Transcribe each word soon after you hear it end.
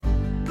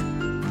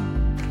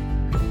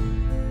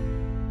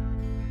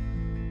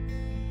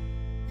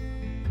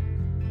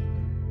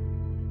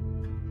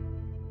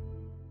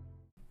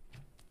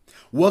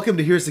Welcome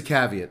to Here's the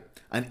Caveat,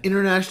 an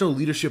international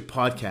leadership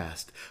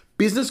podcast.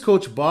 Business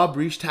coach Bob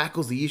Reich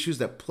tackles the issues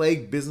that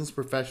plague business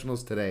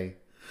professionals today.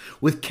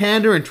 With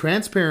candor and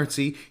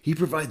transparency, he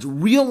provides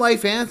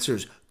real-life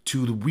answers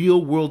to the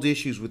real-world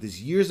issues with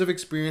his years of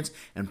experience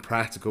and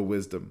practical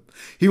wisdom.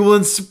 He will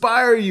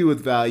inspire you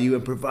with value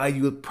and provide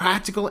you with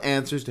practical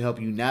answers to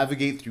help you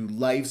navigate through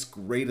life's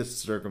greatest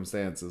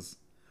circumstances.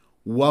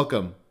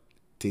 Welcome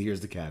to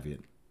Here's the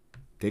Caveat.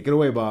 Take it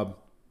away, Bob.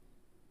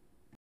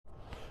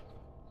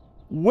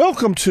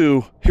 Welcome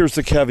to Here's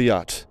the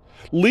Caveat,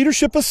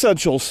 Leadership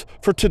Essentials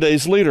for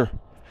Today's Leader.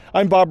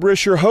 I'm Bob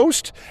Reich, your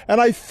host, and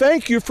I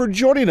thank you for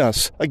joining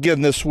us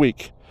again this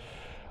week.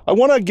 I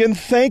want to again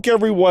thank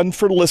everyone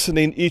for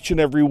listening each and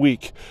every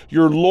week.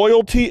 Your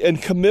loyalty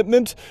and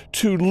commitment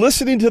to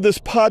listening to this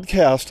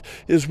podcast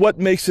is what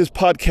makes this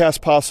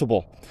podcast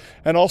possible.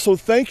 And also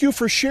thank you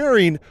for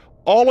sharing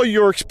all of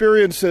your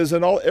experiences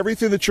and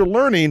everything that you're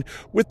learning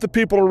with the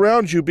people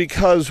around you,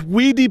 because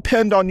we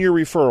depend on your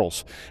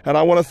referrals. And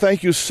I want to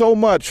thank you so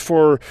much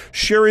for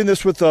sharing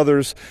this with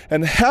others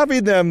and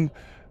having them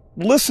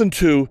listen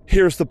to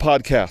Here's the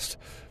Podcast.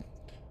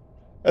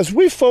 As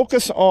we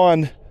focus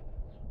on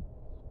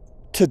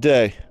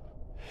today,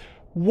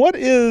 what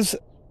is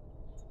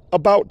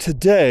about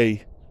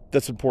today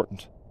that's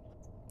important?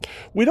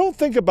 We don't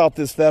think about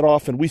this that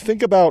often. We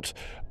think about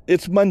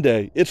it's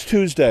Monday, it's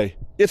Tuesday,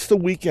 it's the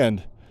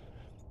weekend,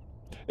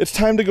 it's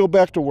time to go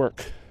back to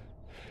work.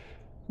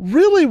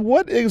 Really,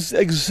 what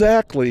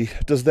exactly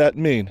does that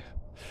mean?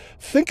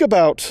 Think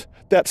about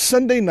that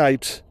Sunday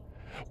night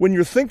when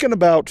you're thinking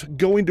about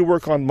going to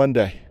work on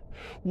Monday.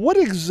 What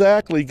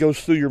exactly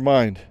goes through your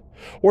mind?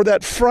 Or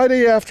that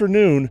Friday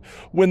afternoon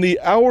when the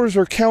hours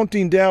are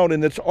counting down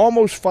and it's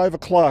almost 5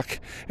 o'clock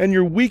and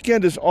your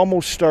weekend is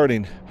almost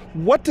starting.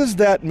 What does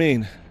that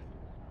mean?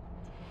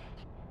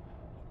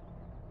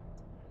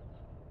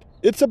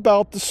 It's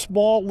about the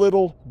small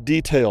little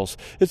details.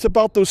 It's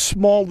about those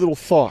small little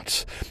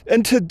thoughts.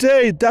 And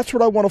today, that's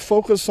what I want to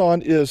focus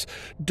on is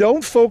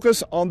don't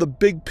focus on the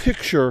big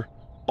picture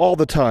all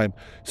the time.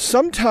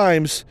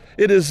 Sometimes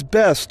it is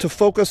best to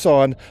focus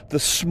on the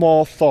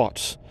small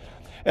thoughts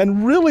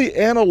and really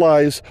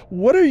analyze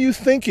what are you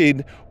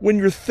thinking when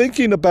you're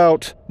thinking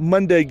about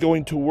Monday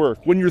going to work,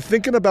 when you're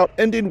thinking about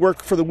ending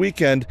work for the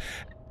weekend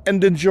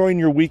and enjoying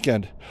your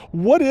weekend.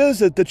 What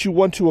is it that you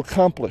want to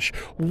accomplish?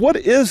 What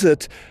is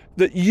it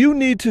that you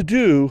need to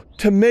do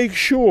to make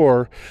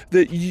sure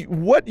that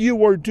what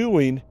you are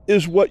doing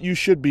is what you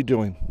should be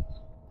doing?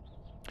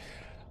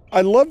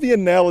 I love the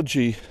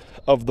analogy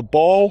of the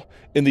ball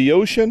in the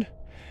ocean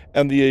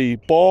and the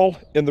ball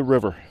in the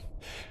river.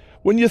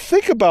 When you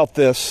think about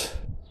this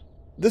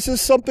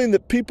is something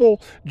that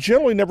people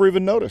generally never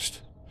even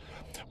noticed.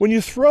 When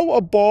you throw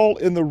a ball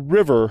in the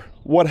river,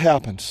 what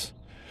happens?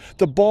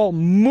 The ball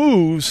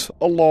moves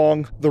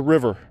along the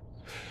river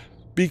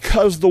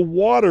because the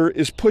water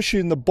is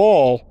pushing the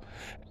ball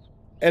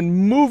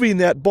and moving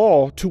that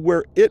ball to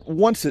where it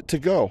wants it to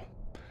go.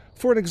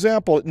 For an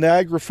example, at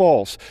Niagara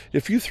Falls,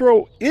 if you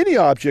throw any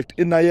object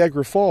in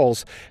Niagara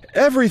Falls,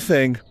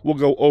 everything will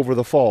go over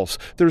the falls.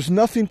 There's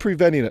nothing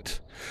preventing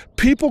it.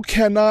 People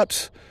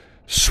cannot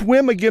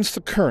swim against the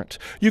current.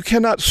 You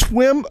cannot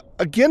swim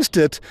against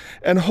it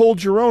and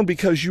hold your own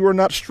because you are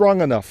not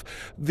strong enough.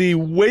 The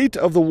weight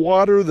of the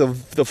water,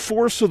 the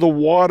force of the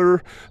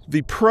water,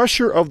 the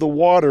pressure of the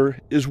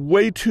water is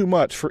way too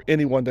much for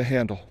anyone to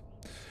handle.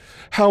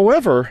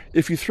 However,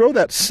 if you throw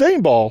that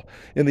same ball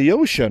in the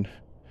ocean,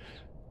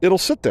 it'll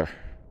sit there.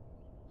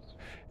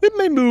 It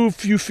may move a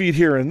few feet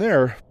here and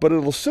there, but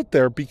it'll sit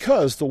there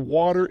because the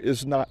water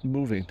is not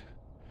moving.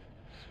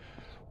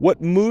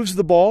 What moves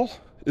the ball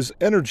is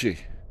energy.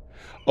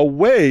 A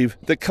wave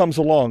that comes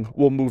along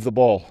will move the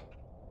ball.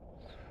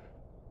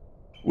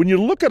 When you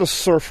look at a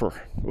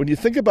surfer, when you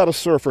think about a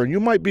surfer, and you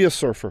might be a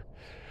surfer,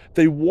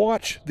 they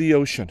watch the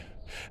ocean.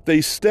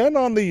 They stand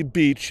on the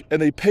beach and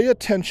they pay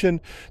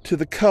attention to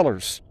the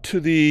colors,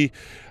 to the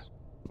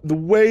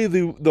way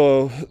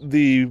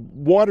the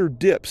water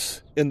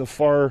dips in the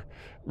far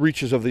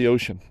reaches of the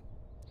ocean.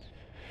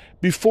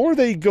 Before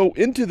they go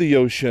into the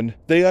ocean,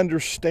 they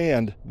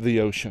understand the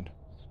ocean.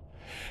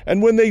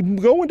 And when they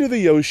go into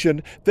the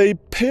ocean, they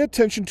pay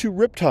attention to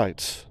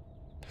riptides.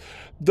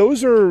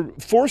 Those are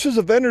forces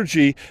of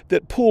energy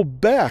that pull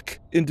back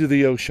into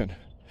the ocean.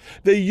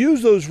 They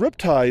use those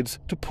riptides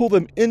to pull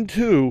them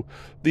into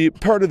the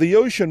part of the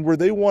ocean where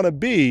they want to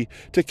be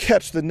to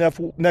catch the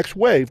next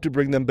wave to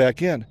bring them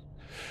back in.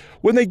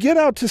 When they get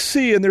out to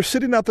sea and they're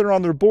sitting out there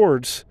on their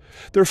boards,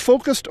 they're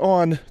focused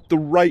on the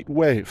right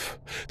wave.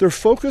 They're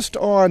focused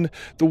on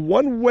the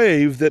one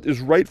wave that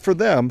is right for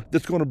them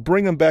that's going to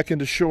bring them back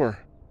into shore.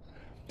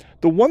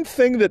 The one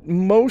thing that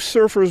most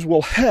surfers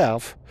will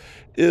have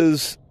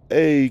is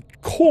a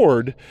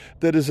cord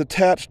that is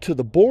attached to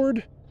the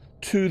board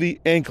to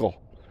the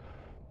ankle.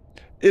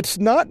 It's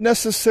not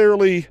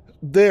necessarily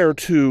there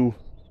to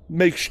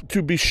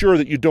be sure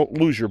that you don't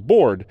lose your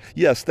board.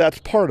 Yes, that's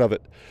part of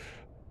it.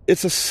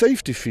 It's a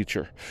safety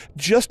feature.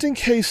 Just in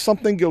case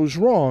something goes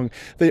wrong,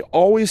 they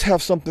always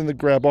have something to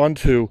grab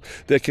onto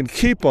that can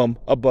keep them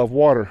above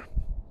water.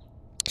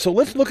 So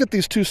let's look at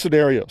these two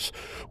scenarios.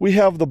 We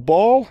have the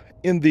ball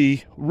in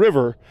the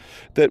river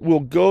that will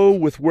go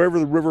with wherever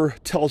the river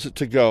tells it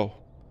to go.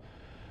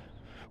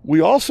 We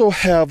also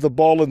have the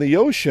ball in the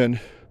ocean,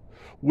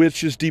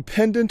 which is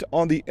dependent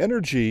on the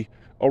energy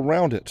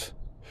around it.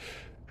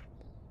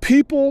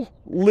 People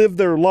live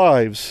their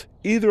lives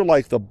either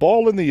like the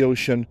ball in the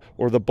ocean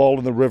or the ball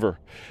in the river.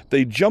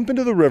 They jump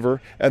into the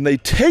river and they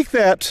take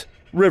that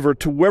river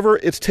to wherever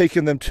it's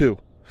taken them to.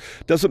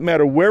 Doesn't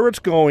matter where it's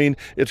going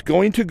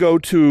to go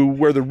to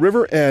where the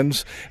river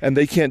ends, and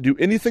they can't do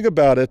anything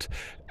about it,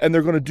 and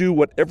they're going to do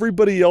what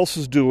everybody else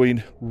is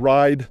doing,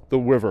 ride the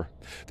river.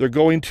 They're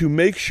going to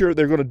make sure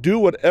they're going to do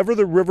whatever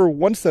the river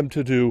wants them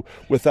to do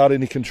without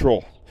any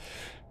control.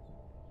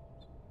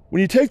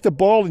 When you take the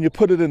ball and you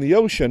put it in the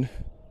ocean,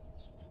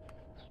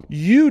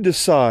 you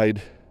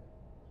decide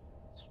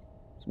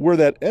where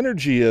that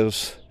energy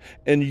is,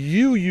 and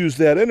you use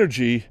that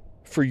energy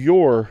for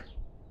your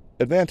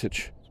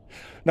advantage.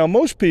 Now,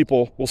 most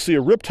people will see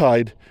a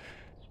riptide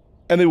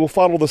and they will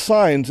follow the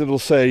signs and it'll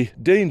say,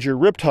 danger,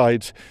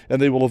 riptides,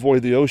 and they will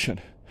avoid the ocean.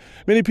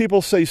 Many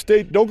people say,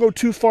 don't go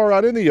too far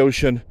out in the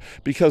ocean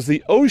because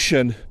the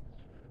ocean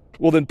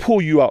will then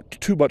pull you out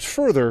too much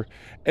further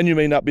and you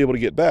may not be able to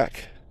get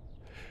back.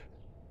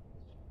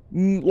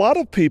 A lot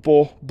of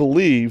people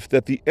believe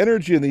that the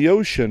energy in the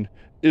ocean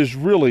is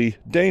really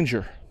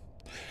danger.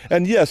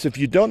 And yes, if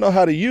you don't know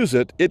how to use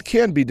it, it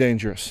can be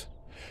dangerous.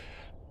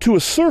 To a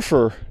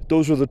surfer,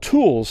 those are the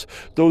tools.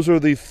 Those are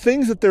the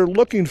things that they're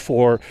looking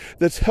for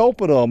that's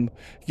helping them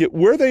get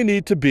where they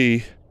need to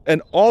be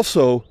and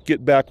also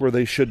get back where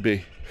they should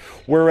be.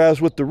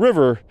 Whereas with the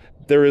river,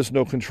 there is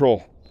no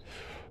control.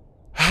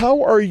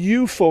 How are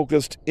you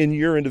focused in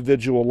your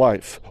individual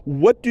life?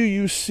 What do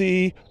you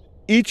see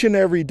each and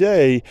every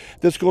day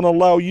that's going to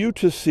allow you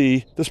to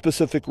see the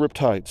specific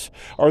riptides?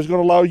 Or is it going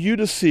to allow you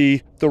to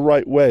see the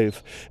right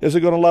wave? Is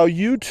it going to allow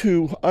you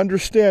to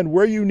understand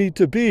where you need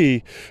to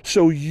be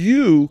so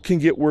you can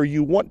get where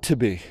you want to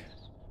be?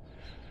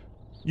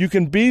 You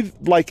can be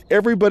like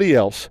everybody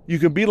else. You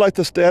can be like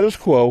the status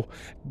quo,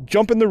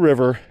 jump in the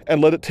river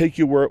and let it take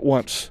you where it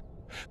wants.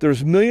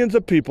 There's millions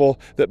of people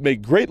that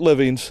make great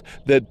livings,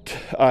 that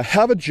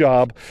have a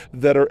job,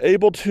 that are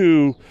able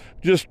to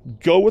just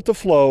go with the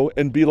flow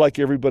and be like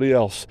everybody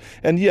else.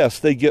 And yes,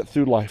 they get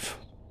through life.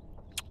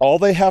 All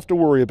they have to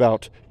worry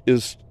about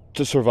is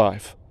to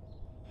survive.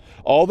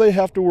 All they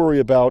have to worry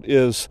about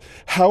is,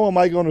 how am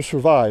I going to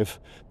survive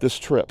this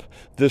trip,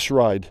 this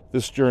ride,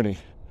 this journey?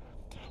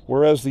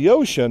 Whereas the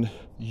ocean,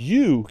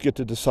 you get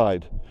to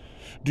decide.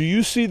 Do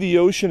you see the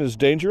ocean as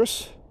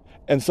dangerous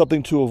and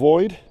something to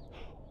avoid?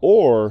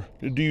 Or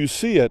do you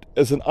see it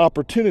as an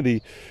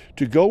opportunity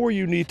to go where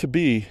you need to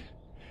be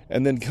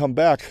and then come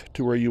back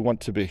to where you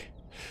want to be?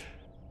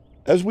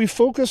 As we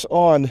focus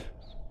on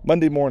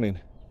Monday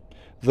morning,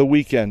 the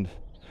weekend,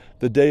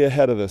 the day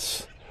ahead of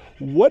us,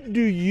 what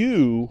do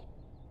you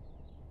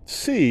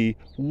see?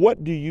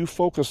 What do you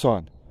focus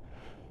on?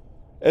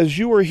 As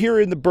you are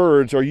hearing the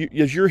birds, or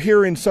as you're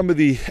hearing some of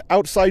the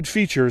outside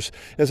features,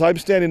 as I'm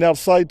standing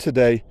outside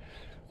today,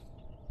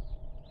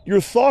 your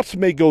thoughts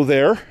may go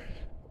there,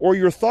 or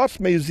your thoughts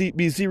may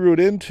be zeroed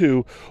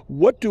into,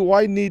 what do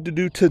I need to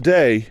do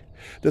today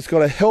that's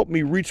going to help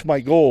me reach my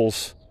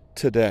goals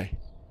today?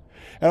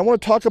 And I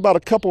want to talk about a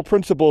couple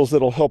principles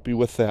that'll help you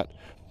with that.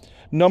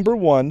 Number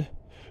one,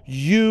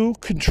 you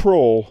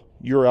control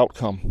your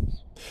outcome.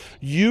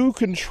 You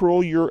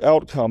control your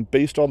outcome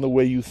based on the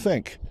way you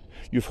think.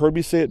 You've heard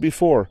me say it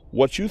before.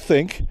 What you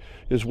think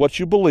is what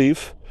you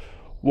believe,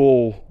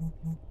 will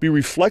be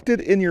reflected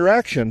in your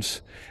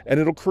actions, and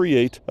it'll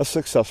create a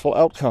successful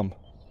outcome.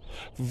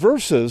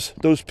 Versus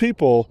those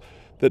people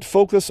that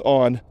focus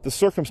on the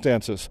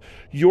circumstances.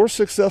 Your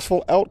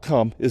successful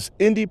outcome is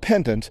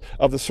independent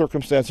of the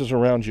circumstances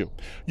around you.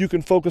 You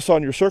can focus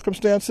on your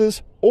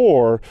circumstances,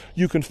 or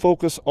you can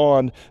focus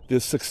on the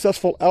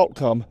successful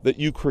outcome that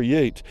you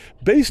create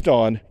based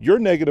on your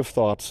negative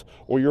thoughts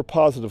or your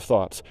positive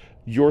thoughts,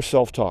 your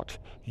self-talk.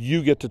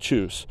 You get to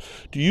choose.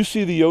 Do you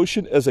see the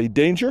ocean as a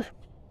danger,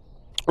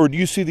 or do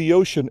you see the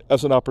ocean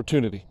as an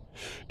opportunity?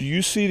 Do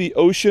you see the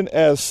ocean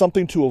as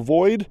something to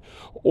avoid,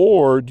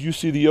 or do you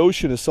see the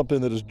ocean as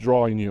something that is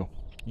drawing you?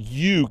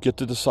 You get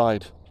to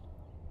decide.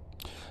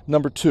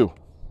 Number two,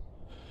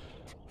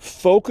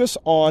 focus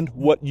on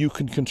what you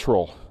can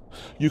control.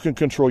 You can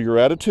control your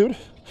attitude,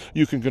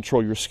 you can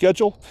control your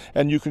schedule,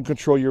 and you can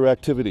control your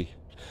activity.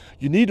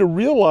 You need to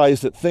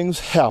realize that things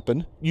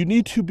happen. You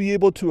need to be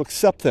able to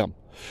accept them.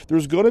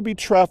 There's going to be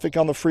traffic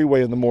on the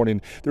freeway in the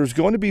morning. There's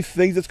going to be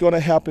things that's going to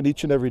happen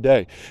each and every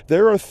day.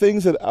 There are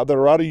things that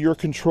are out of your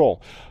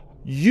control.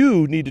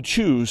 You need to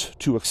choose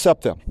to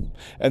accept them.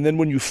 And then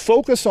when you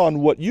focus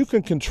on what you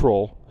can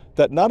control,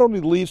 that not only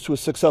leads to a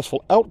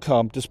successful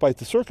outcome despite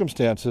the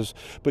circumstances,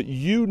 but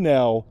you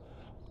now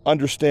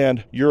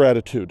understand your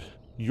attitude,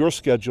 your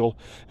schedule,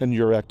 and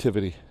your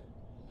activity.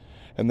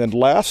 And then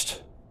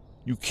last,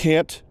 you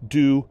can't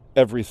do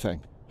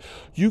everything.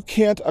 You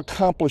can't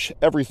accomplish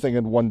everything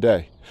in one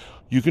day.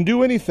 You can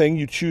do anything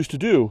you choose to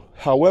do.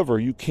 However,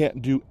 you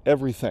can't do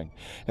everything.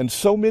 And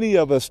so many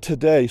of us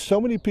today,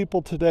 so many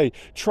people today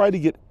try to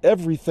get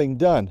everything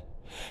done.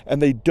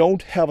 And they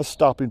don't have a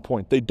stopping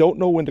point. They don't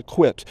know when to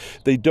quit.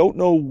 They don't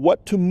know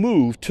what to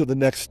move to the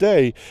next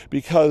day,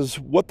 because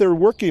what they're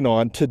working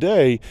on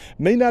today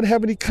may not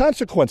have any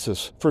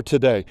consequences for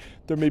today.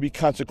 There may be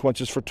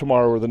consequences for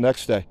tomorrow or the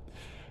next day.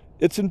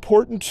 It's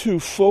important to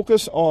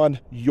focus on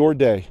your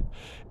day.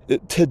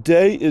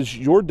 Today is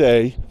your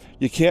day.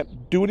 You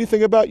can't do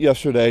anything about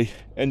yesterday,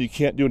 and you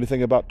can't do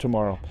anything about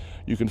tomorrow.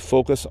 You can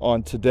focus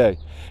on today.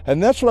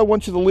 And that's what I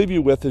want you to leave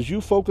you with, is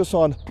you focus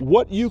on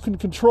what you can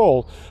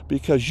control,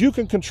 because you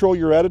can control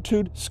your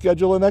attitude,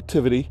 schedule, and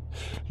activity.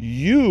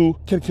 You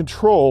can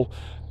control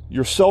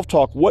your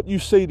self-talk, what you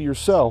say to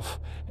yourself,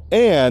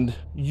 and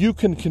you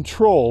can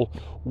control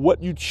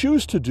what you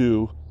choose to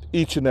do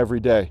each and every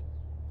day.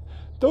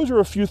 Those are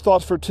a few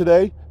thoughts for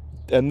today,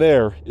 and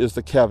there is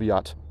the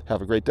caveat.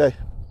 Have a great day.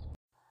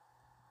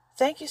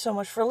 Thank you so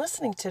much for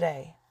listening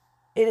today.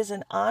 It is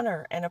an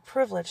honor and a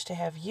privilege to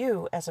have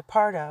you as a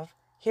part of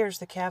Here's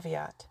the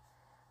Caveat.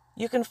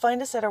 You can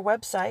find us at our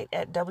website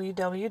at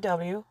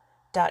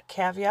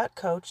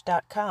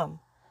www.caveatcoach.com.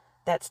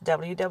 That's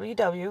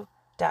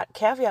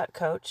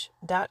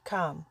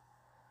www.caveatcoach.com.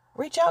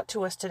 Reach out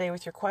to us today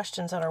with your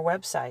questions on our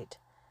website.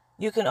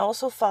 You can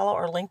also follow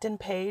our LinkedIn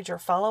page or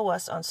follow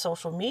us on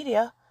social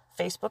media,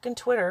 Facebook and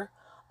Twitter.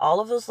 All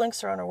of those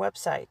links are on our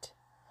website.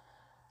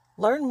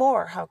 Learn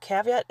more how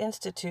Caveat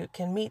Institute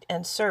can meet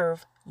and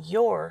serve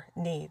your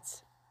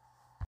needs.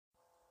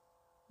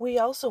 We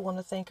also want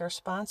to thank our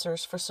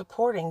sponsors for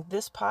supporting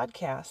this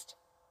podcast.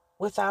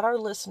 Without our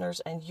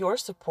listeners and your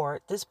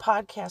support, this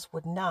podcast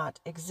would not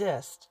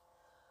exist.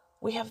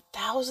 We have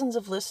thousands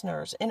of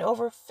listeners in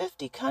over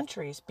 50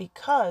 countries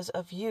because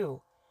of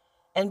you.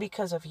 And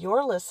because of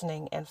your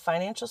listening and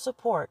financial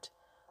support,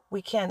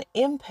 we can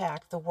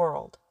impact the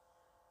world.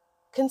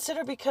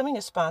 Consider becoming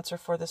a sponsor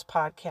for this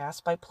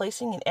podcast by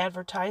placing an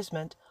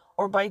advertisement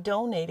or by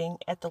donating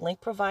at the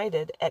link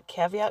provided at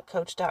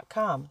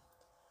caveatcoach.com.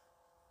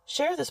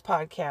 Share this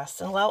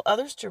podcast and allow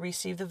others to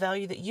receive the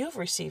value that you've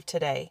received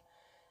today.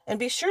 And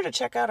be sure to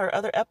check out our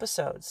other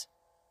episodes.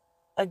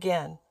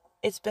 Again,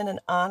 it's been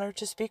an honor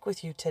to speak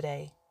with you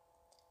today.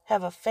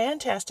 Have a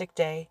fantastic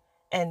day,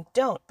 and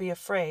don't be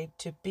afraid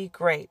to be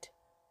great.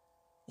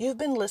 You've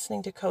been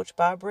listening to Coach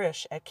Bob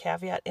Risch at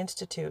Caveat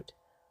Institute.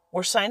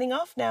 We're signing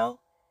off now.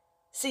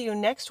 See you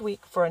next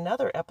week for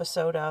another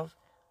episode of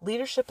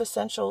Leadership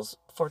Essentials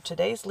for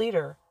Today's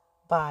Leader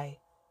by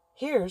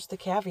Here's the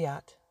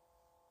Caveat.